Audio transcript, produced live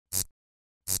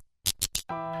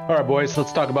All right, boys,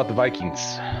 let's talk about the Vikings.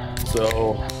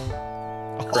 So,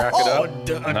 crack it up.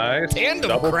 Nice.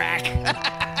 Tandem crack.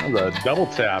 The double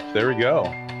tap. There we go.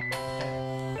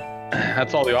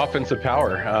 That's all the offensive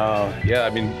power. Yeah,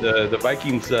 I mean, the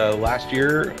Vikings last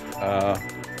year,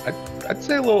 I'd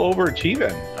say a little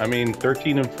overachieving. I mean,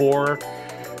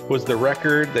 13-4 was the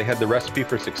record. They had the recipe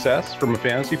for success from a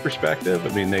fantasy perspective.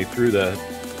 I mean, they threw the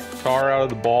tar out of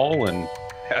the ball and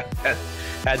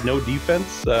had no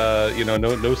defense,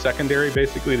 no secondary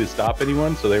basically to stop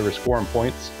anyone. So they were scoring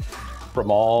points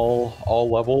from all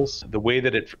levels. The way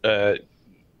that it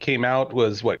came out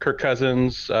was Kirk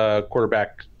Cousins,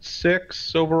 quarterback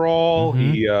 6 overall.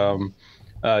 Mm-hmm. He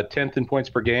 10th in points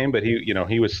per game, but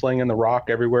he was slinging the rock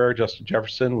everywhere. Justin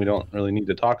Jefferson, we don't really need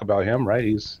to talk about him, right?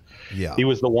 He was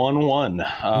the 1-1.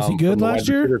 Was he good last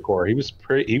year? Core. He was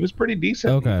pretty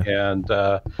decent. Okay. And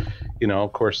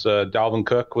of course, Dalvin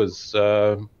Cook was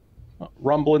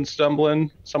rumbling, stumbling,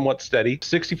 somewhat steady.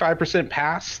 65%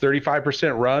 pass,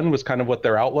 35% run was kind of what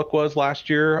their outlook was last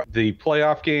year. The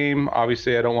playoff game,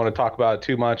 obviously, I don't want to talk about it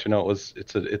too much. I know it's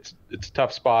a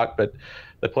tough spot, but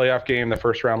the playoff game, the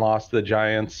first round loss to the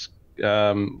Giants,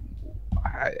 in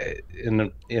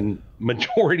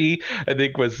majority, I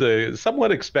think was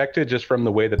somewhat expected just from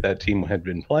the way that team had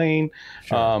been playing.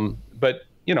 Sure. But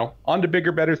on to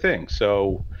bigger, better things.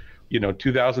 So,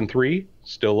 2003,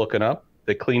 still looking up.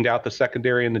 They cleaned out the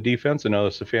secondary and the defense. I know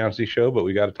it's a fantasy show, but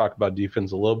we got to talk about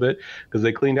defense a little bit because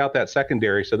they cleaned out that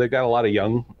secondary. So they got a lot of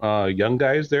young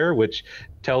guys there, which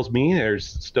tells me there's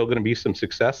still going to be some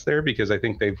success there because I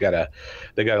think they got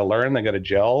to learn, they got to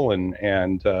gel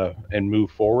and move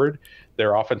forward.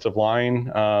 Their offensive line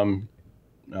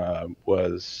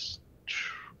was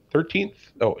 13th.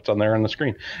 Oh, it's on there on the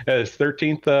screen. It's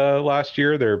 13th last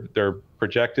year. They're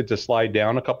projected to slide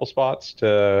down a couple spots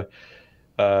to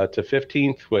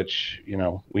 15th, which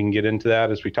we can get into that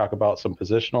as we talk about some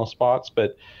positional spots.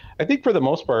 But I think for the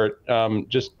most part,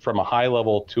 just from a high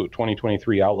level to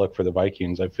 2023 outlook for the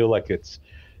Vikings, I feel like it's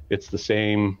the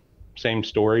same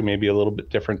story, maybe a little bit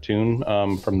different tune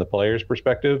from the players'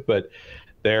 perspective, but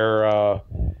they're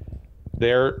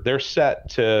set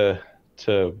to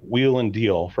wheel and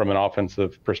deal from an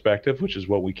offensive perspective, which is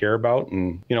what we care about.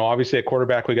 And obviously at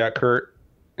quarterback we got Kurt.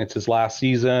 It's his last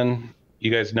season. You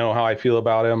guys know how I feel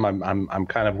about him. I'm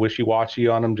kind of wishy-washy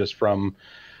on him just from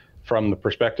the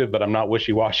perspective, but I'm not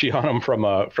wishy-washy on him from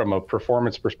a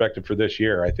performance perspective for this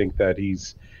year. I think that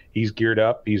he's geared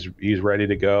up. He's ready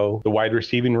to go. The wide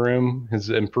receiving room has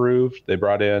improved. They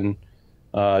brought in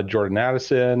Jordan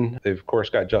Mattison. They've of course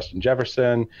got Justin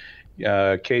Jefferson.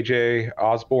 KJ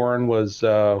Osborne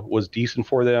was decent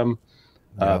for them.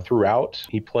 Throughout.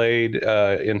 He played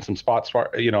in some spots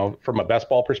from a best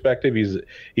ball perspective.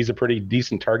 He's a pretty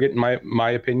decent target in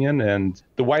my opinion. And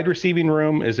the wide receiving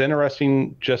room is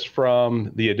interesting just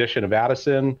from the addition of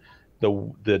Addison,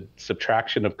 the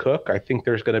subtraction of Cook. I think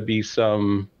there's going to be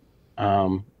some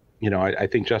I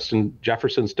think Justin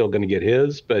Jefferson's still going to get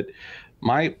his, but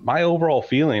my overall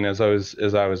feeling as I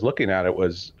was looking at it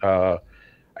was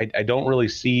I don't really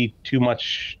see too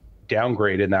much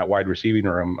downgrade in that wide receiving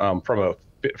room from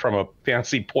a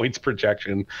fantasy points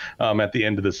projection at the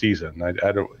end of the season.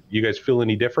 I don't. You guys feel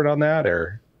any different on that,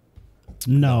 or?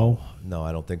 No,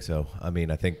 I don't think so. I mean,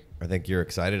 I think you're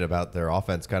excited about their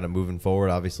offense kind of moving forward.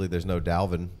 Obviously, there's no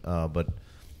Dalvin, but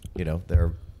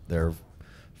they're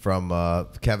from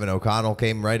Kevin O'Connell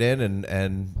came right in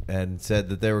and said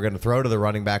that they were going to throw to the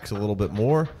running backs a little bit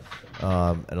more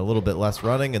and a little bit less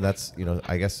running, and that's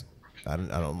I guess. I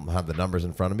don't have the numbers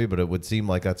in front of me, but it would seem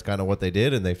like that's kind of what they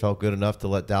did, and they felt good enough to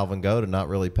let Dalvin go to not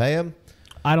really pay him.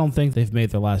 I don't think they've made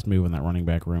their last move in that running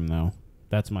back room, though.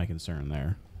 That's my concern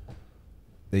there.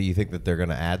 You think that they're going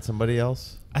to add somebody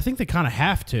else? I think they kind of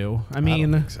have to. I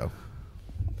mean, I don't think so.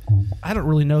 I don't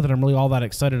really know that I'm really all that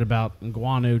excited about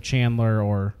Nguanu, Chandler,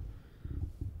 or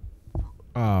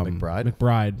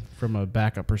McBride from a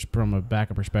backup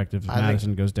perspective. If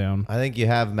Mattison goes down, I think you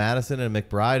have Mattison and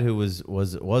McBride, who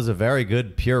was a very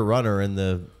good pure runner in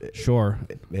the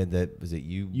And that was it.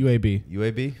 UAB.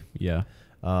 UAB. Yeah.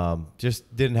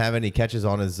 Just didn't have any catches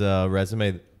on his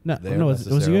resume. No. Was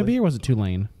it UAB or was it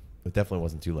Tulane? It definitely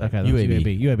wasn't Tulane. Okay,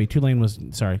 UAB. Tulane was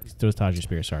sorry. It was Tajay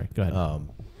Spears. Sorry. Go ahead.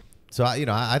 So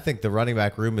I think the running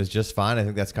back room is just fine. I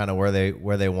think that's kind of where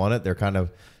they want it. They're kind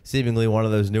of seemingly one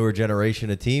of those newer generation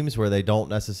of teams where they don't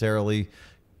necessarily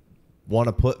want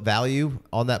to put value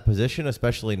on that position,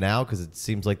 especially now because it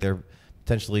seems like they're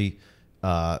potentially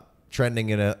trending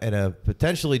in a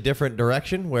potentially different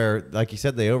direction. Where, like you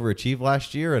said, they overachieved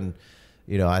last year, and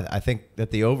I think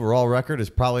that the overall record is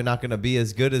probably not going to be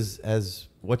as good as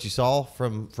what you saw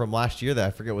from last year. That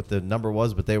I forget what the number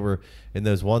was, but they were in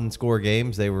those 1-score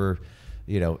games. They were,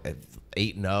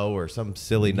 8-0 or some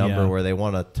silly number where they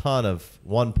won a ton of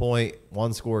 1-point,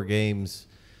 1-score games.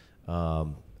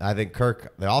 I think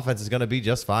Kirk, the offense is going to be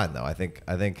just fine though. I don't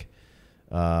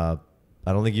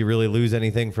think you really lose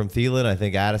anything from Thielen. I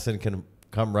think Addison can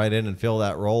come right in and fill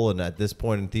that role. And at this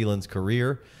point in Thielen's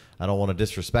career, I don't want to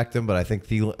disrespect him, but I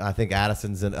think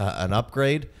Addison's an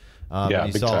upgrade.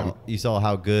 You saw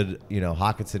how good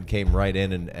Hockenson came right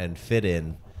in and fit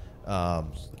in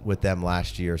with them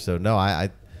last year. So no, I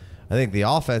think the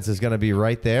offense is going to be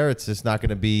right there. It's just not going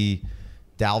to be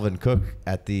Dalvin Cook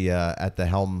at the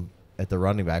helm at the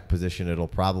running back position. It'll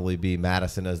probably be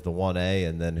Mattison as the 1A,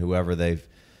 and then whoever they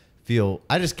feel.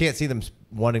 I just can't see them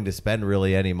wanting to spend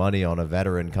really any money on a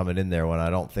veteran coming in there when I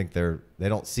don't think they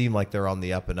don't seem like they're on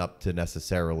the up and up to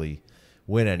necessarily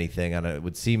win anything. And it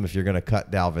would seem if you're going to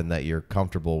cut Dalvin that you're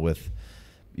comfortable with.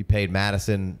 You paid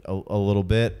Mattison a little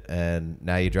bit, and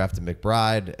now you drafted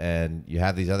McBride, and you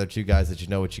have these other two guys that you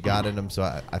know what you got in them. So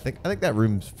I think that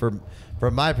room's from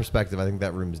my perspective, I think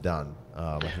that room's done.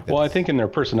 I think in their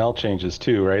personnel changes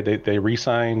too, right? They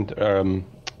re-signed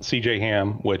CJ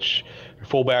Ham, which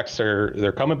fullbacks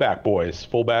they're coming back, boys.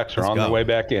 Fullbacks are on their way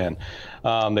back in.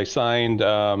 They signed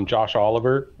Josh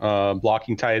Oliver,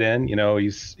 blocking tight end.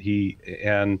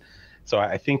 So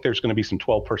I think there's going to be some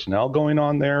 12 personnel going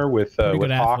on there with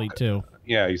good Hawk. athlete too.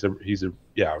 Yeah, he's a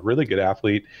really good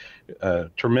athlete,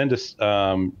 tremendous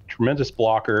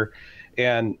blocker,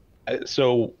 and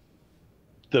so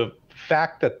the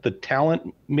fact that the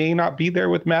talent may not be there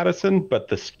with Mattison, but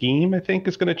the scheme I think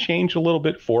is going to change a little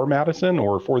bit for Mattison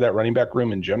or for that running back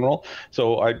room in general.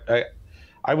 So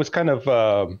I was kind of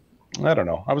I don't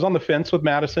know. I was on the fence with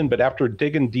Mattison, but after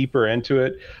digging deeper into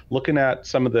it, looking at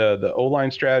some of the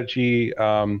O-line strategy,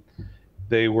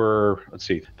 they were,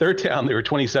 third down, they were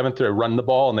 27th to run the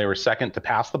ball, and they were second to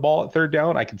pass the ball at third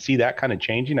down. I could see that kind of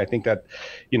changing. I think that,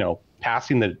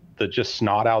 passing the just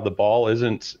snot out of the ball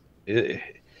isn't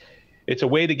it's a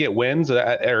way to get wins,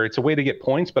 or it's a way to get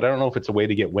points, but I don't know if it's a way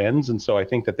to get wins. And so I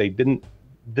think that they didn't.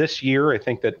 This year, I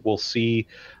think that we'll see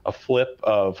a flip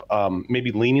of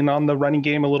maybe leaning on the running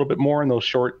game a little bit more in those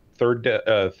short third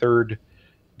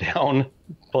down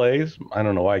plays. I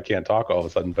don't know why I can't talk all of a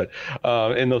sudden, but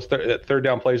in those third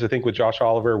down plays, I think with Josh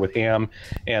Oliver, with Ham,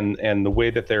 and the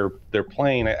way that they're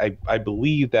playing, I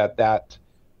believe that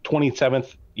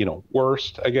 27th,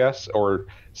 worst, I guess, or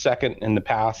second in the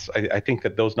pass, I think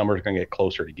that those numbers are going to get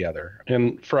closer together.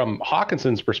 And from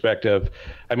Hawkinson's perspective,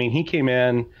 I mean, he came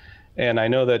in. And I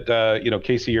know that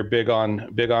Casey, you're big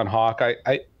on Hawk.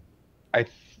 I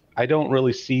don't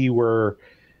really see where.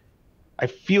 I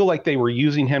feel like they were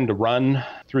using him to run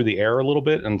through the air a little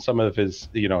bit, and some of his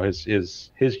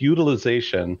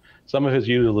utilization. Some of his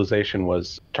utilization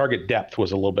was target depth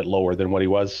was a little bit lower than what he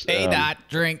was.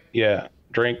 Drink. Yeah,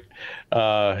 drink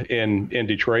in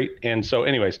Detroit. And so,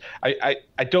 anyways, I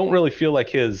don't really feel like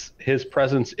his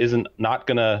presence isn't not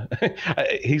gonna.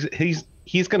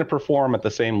 He's going to perform at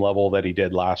the same level that he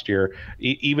did last year,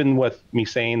 even with me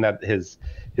saying that his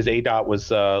ADOT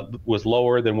was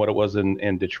lower than what it was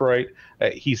in Detroit.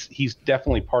 He's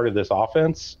definitely part of this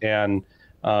offense, and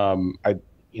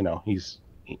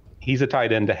he's a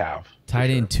tight end to have. Tight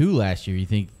end 2 last year. You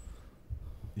think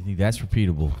that's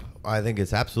repeatable? I think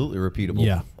it's absolutely repeatable.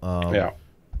 Yeah.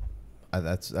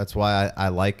 That's why I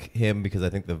like him, because I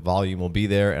think the volume will be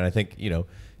there, and I think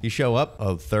he show up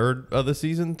a third of the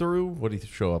season through. What did he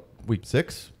show up? Week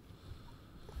 6?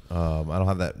 I don't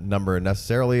have that number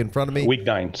necessarily in front of me. Week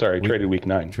 9. Sorry, traded week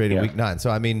 9. Traded week 9. So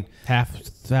I mean, half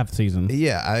season.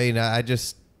 Yeah, I mean,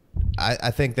 I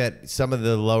think that some of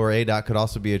the lower ADOT could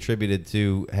also be attributed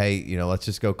to, hey, let's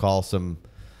just go call some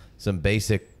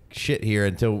basic shit here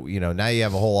until now you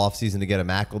have a whole offseason to get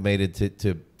him acclimated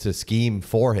to scheme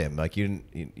for him. Like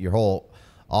your whole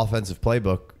offensive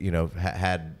playbook,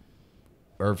 had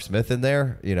Irv Smith in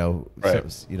there,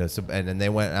 right. So, and then they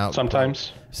went out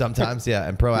sometimes, yeah,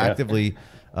 and proactively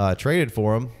traded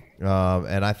for him.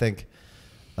 And I think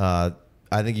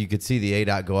you could see the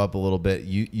ADOT go up a little bit,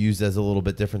 used as a little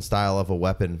bit different style of a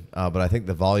weapon. But I think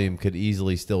the volume could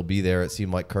easily still be there. It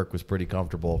seemed like Kirk was pretty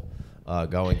comfortable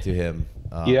going to him.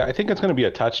 Yeah, I think it's going to be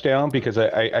a touchdown, because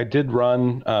I did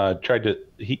run,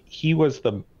 he was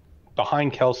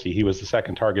behind Kelsey, he was the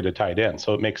second targeted tight end.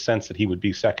 So it makes sense that he would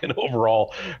be second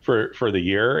overall for the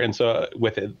year. And so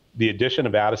with the addition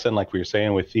of Addison, like we were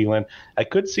saying with Thielen, I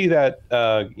could see that,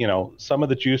 some of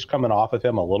the juice coming off of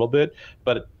him a little bit.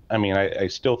 But I mean, I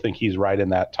still think he's right in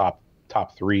that top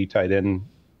 3 tight end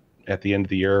at the end of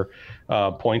the year,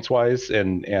 points wise,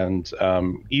 and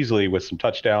easily with some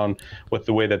touchdown with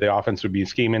the way that the offense would be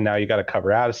scheming. Now you got to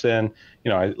cover Addison.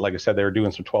 Like I said, they were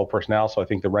doing some 12 personnel, so I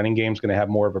think the running game's going to have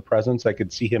more of a presence. I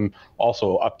could see him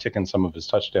also upticking some of his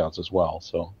touchdowns as well.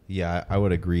 So yeah, I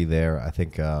would agree there. I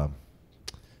think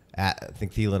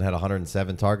Thielen had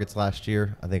 107 targets last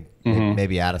year. I think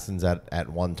maybe Addison's at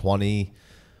 120,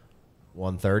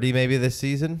 130 maybe this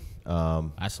season.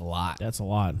 That's a lot. That's a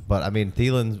lot. But I mean,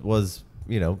 Thielen was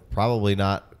probably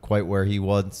not quite where he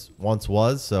once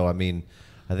was. So I mean,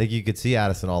 I think you could see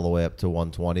Addison all the way up to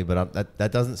 120, but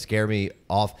that doesn't scare me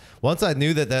off. Once I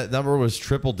knew that number was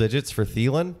triple digits for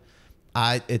Thielen,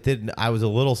 I was a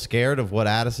little scared of what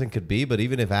Addison could be, but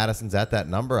even if Addison's at that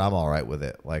number, I'm all right with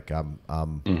it. Like I'm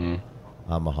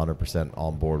 100%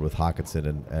 on board with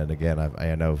Hockenson, and again,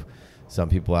 I know some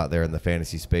people out there in the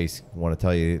fantasy space want to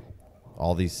tell you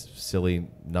all these silly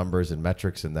numbers and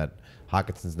metrics, and that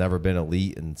Hawkinson's never been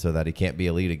elite, and so that he can't be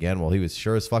elite again. Well, he was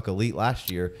sure as fuck elite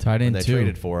last year Tight when end they too.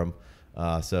 traded for him.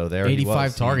 So there 85 he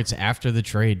was. targets after the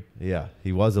trade. Yeah,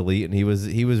 he was elite, and he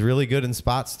was really good in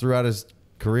spots throughout his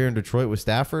career in Detroit with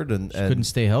Stafford, and Couldn't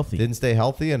stay healthy. Didn't stay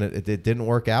healthy, and it didn't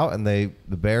work out. And the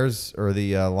Bears or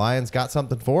the Lions got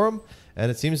something for him,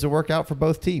 and it seems to work out for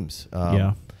both teams.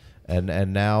 Yeah.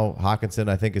 And now Hockenson,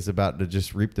 I think, is about to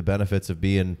just reap the benefits of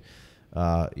being,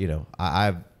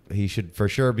 he should for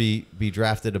sure be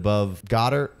drafted above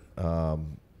Goddard.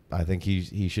 I think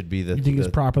he should be the. You think he's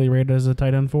properly rated as a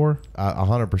tight end 4?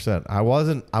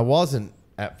 100%. I wasn't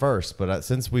at first, but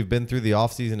since we've been through the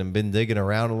offseason and been digging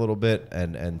around a little bit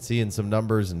and seeing some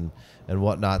numbers and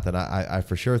whatnot, then I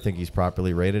for sure think he's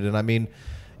properly rated. And I mean,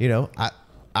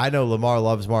 I know Lamar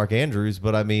loves Mark Andrews,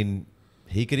 but I mean,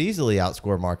 he could easily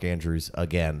outscore Mark Andrews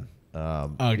again.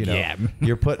 Again.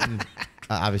 You're putting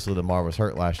obviously Lamar was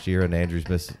hurt last year, and Andrews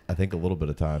missed I think a little bit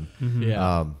of time.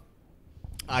 Yeah.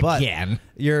 But Again.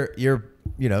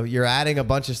 you're adding a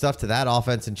bunch of stuff to that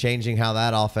offense and changing how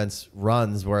that offense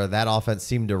runs, where that offense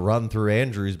seemed to run through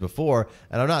Andrews before.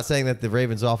 And I'm not saying that the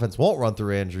Ravens offense won't run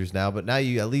through Andrews now, but now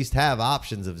you at least have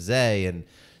options of Zay and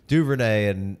Duvernay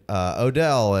and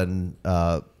Odell and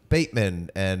Bateman,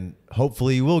 and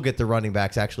hopefully you will get the running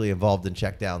backs actually involved in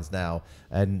checkdowns now,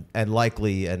 and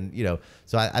likely, and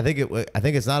so I think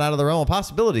it's not out of the realm of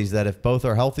possibilities that if both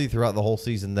are healthy throughout the whole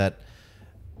season, that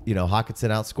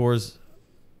Hockenson outscores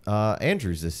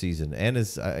Andrews this season, and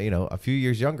is a few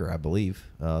years younger, I believe.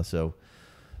 So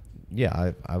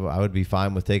yeah, I would be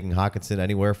fine with taking Hockenson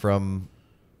anywhere from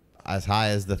as high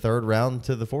as the 3rd round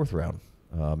to the 4th round.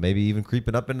 Maybe even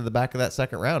creeping up into the back of that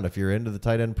 2nd round if you're into the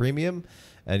tight end premium,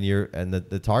 and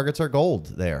the targets are gold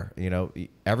there.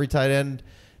 Every tight end.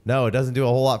 No, it doesn't do a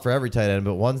whole lot for every tight end,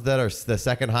 but ones that are the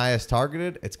 2nd highest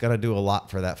targeted, it's gonna do a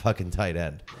lot for that fucking tight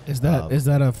end. Is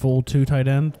that a full 2 tight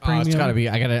end premium? It's gotta be.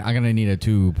 I'm gonna need a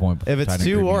 2 point. If it's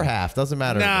 2 or half, doesn't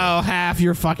matter. No, half.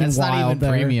 You're fucking That's wild. not even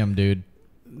there. premium, dude.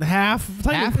 Half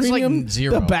tight end Half is like premium.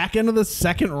 0. The back end of the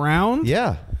 2nd round.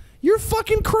 Yeah. You're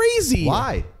fucking crazy.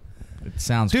 Why? It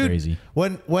sounds Dude, crazy.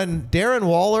 When Darren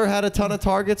Waller had a ton of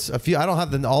targets, I don't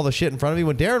have all the shit in front of me.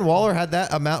 When Darren Waller had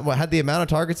the amount of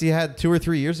targets he had 2 or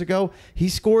 3 years ago, he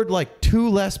scored like 2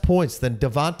 less points than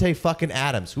Devontae fucking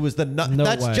Adams, who was the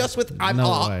that's way. just with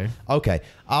No way. Okay,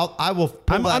 I will.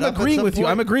 I'm agreeing with you.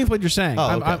 I'm agreeing with what you're saying.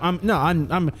 Oh,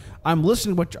 okay. I'm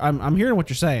listening. I'm hearing what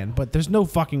you're saying, but there's no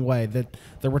fucking way that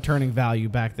the returning value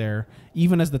back there,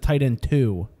 even as the tight end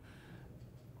 2,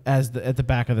 at the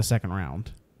back of the 2nd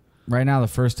round. Right now, the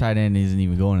first tight end isn't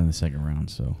even going in the 2nd round.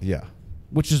 So Yeah.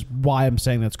 Which is why I'm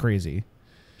saying that's crazy.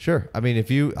 Sure. I mean, if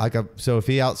he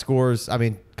outscores,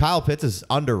 Kyle Pitts is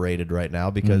underrated right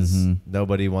now because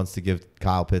nobody wants to give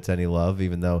Kyle Pitts any love,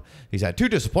 even though he's had 2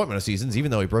 disappointment seasons, even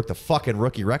though he broke the fucking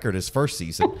rookie record his first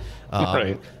season.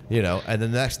 Right. And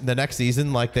the next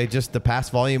season, like the pass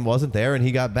volume wasn't there and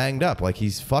he got banged up. Like,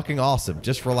 he's fucking awesome.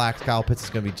 Just relax. Kyle Pitts is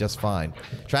going to be just fine.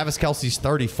 Travis Kelce's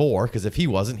 34, because if he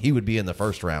wasn't, he would be in the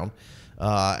 1st round.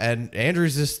 And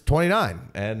Andrews is 29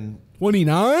 and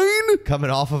 29 coming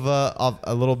off of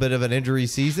a little bit of an injury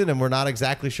season, and we're not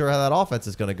exactly sure how that offense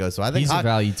is going to go. So I think he's a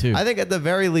value too. I think at the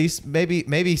very least,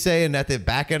 maybe saying at the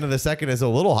back end of the 2nd is a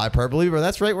little hyperbole, but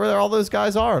that's right where all those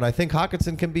guys are. And I think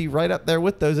Hockenson can be right up there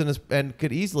with those and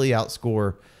could easily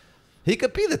outscore. He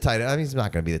could be the tight end. He's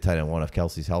not going to be the tight end 1 if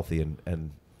Kelsey's healthy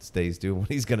and stays doing what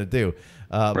he's going to do.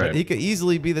 But he could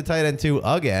easily be the tight end 2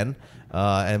 again.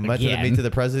 And mention me to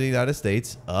the President of the United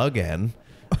States again.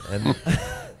 And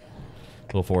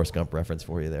little Forrest Gump reference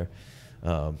for you there.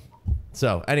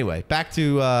 So anyway, back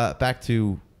to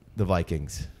the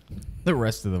Vikings. The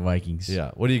rest of the Vikings.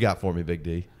 Yeah. What do you got for me, Big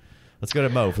D? Let's go to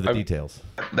Mo for the details.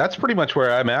 That's pretty much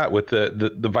where I'm at with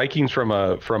the Vikings from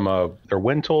their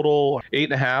win total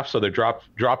 8.5, so they're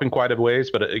dropping quite a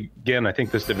ways. But again, I think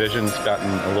this division's gotten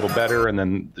a little better, and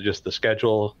then just the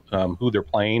schedule, who they're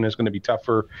playing is going to be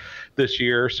tougher this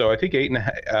year. So I think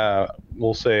 8.5.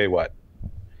 We'll say what?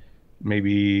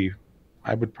 Maybe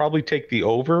I would probably take the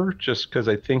over, just because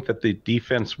I think that the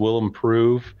defense will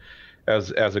improve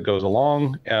as it goes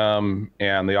along, and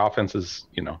the offense is,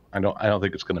 I don't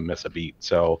think it's going to miss a beat.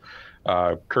 So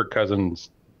Kirk Cousins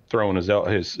throwing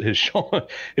his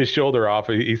shoulder off.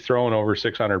 He's throwing over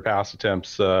 600 pass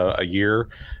attempts a year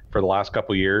for the last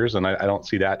couple of years, and I don't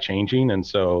see that changing. And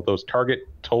so those target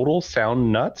totals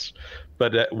sound nuts,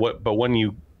 but when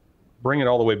you bring it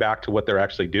all the way back to what they're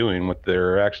actually doing, what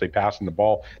they're actually passing the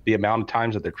ball, the amount of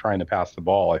times that they're trying to pass the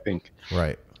ball, I think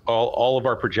right. All of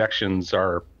our projections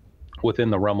are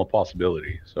within the realm of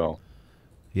possibility. So,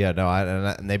 yeah, no,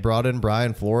 and they brought in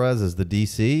Brian Flores as the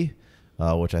DC,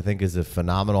 which I think is a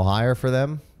phenomenal hire for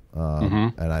them.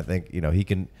 And I think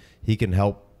he can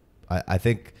help. I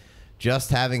think just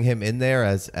having him in there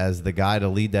as the guy to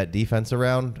lead that defense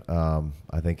around,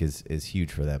 I think is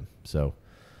huge for them. So,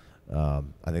 I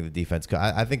think the defense.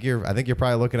 I think you're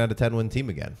probably looking at a 10-win team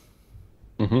again.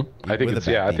 I think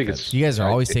it's. You guys are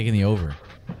always taking the over.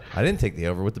 I didn't take the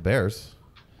over with the Bears.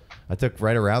 I took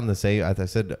right around the same. I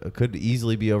said it could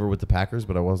easily be over with the Packers,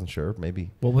 but I wasn't sure.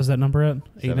 Maybe. What was that number at?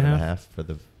 8.5 for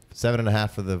the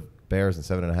 7.5 for the Bears and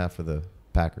 7.5 for the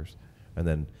Packers, and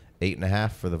then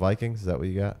 8.5 for the Vikings. Is that what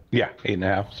you got? Yeah,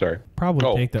 8.5. Sorry.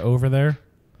 Probably take the over there.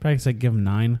 Probably say give them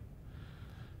 9.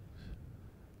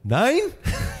 9?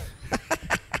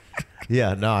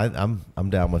 Yeah, no, I'm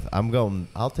down with. I'm going.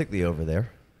 I'll take the over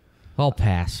there. I'll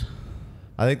pass.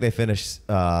 I think they finish.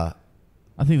 I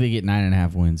think they get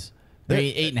 9.5 wins.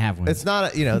 They 8.5 wins. It's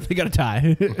not, they got a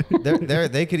tie.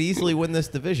 they could easily win this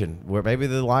division, where maybe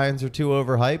the Lions are too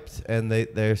overhyped and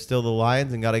they're still the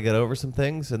Lions and got to get over some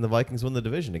things, and the Vikings win the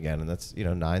division again, and that's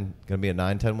going to be a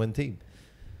 9-10 win team.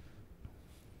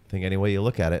 I think any way you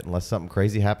look at it, unless something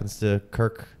crazy happens to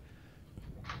Kirk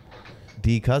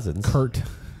Cousins. Kurt.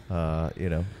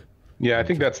 Yeah, I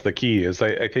think that's the key. Is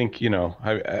I think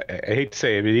I hate to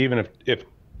say it, but even if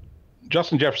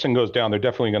Justin Jefferson goes down, they're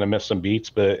definitely going to miss some beats.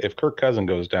 But if Kirk Cousins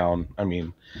goes down, I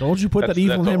mean, don't you put that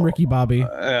evil in him, Ricky Bobby?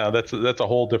 Yeah, that's a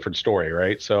whole different story,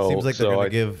 right? So seems like they're going to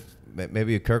give.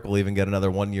 Maybe Kirk will even get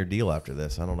another 1-year deal after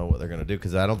this. I don't know what they're going to do,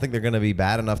 because I don't think they're going to be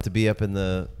bad enough to be up in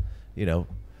the,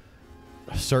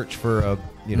 search for a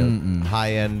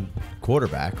high end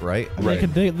quarterback, right?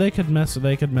 They could mess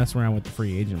around with the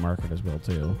free agent market as well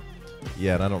too.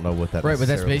 Yeah, and I don't know what that. Right, but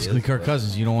that's basically Kirk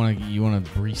Cousins. You want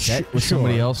to reset with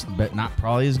somebody else, but not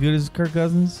probably as good as Kirk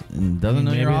Cousins and doesn't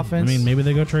know your offense. I mean, maybe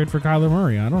they go trade for Kyler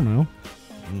Murray. I don't know.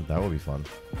 That would be fun.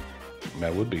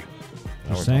 That would be.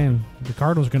 Just saying, the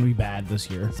Cardinals are going to be bad this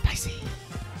year. Spicy.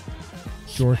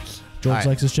 George right.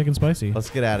 likes his chicken spicy. Let's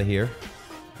get out of here.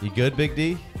 You good, Big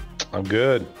D? I'm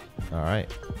good. All right.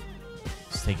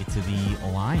 Let's take it to the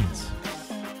Alliance.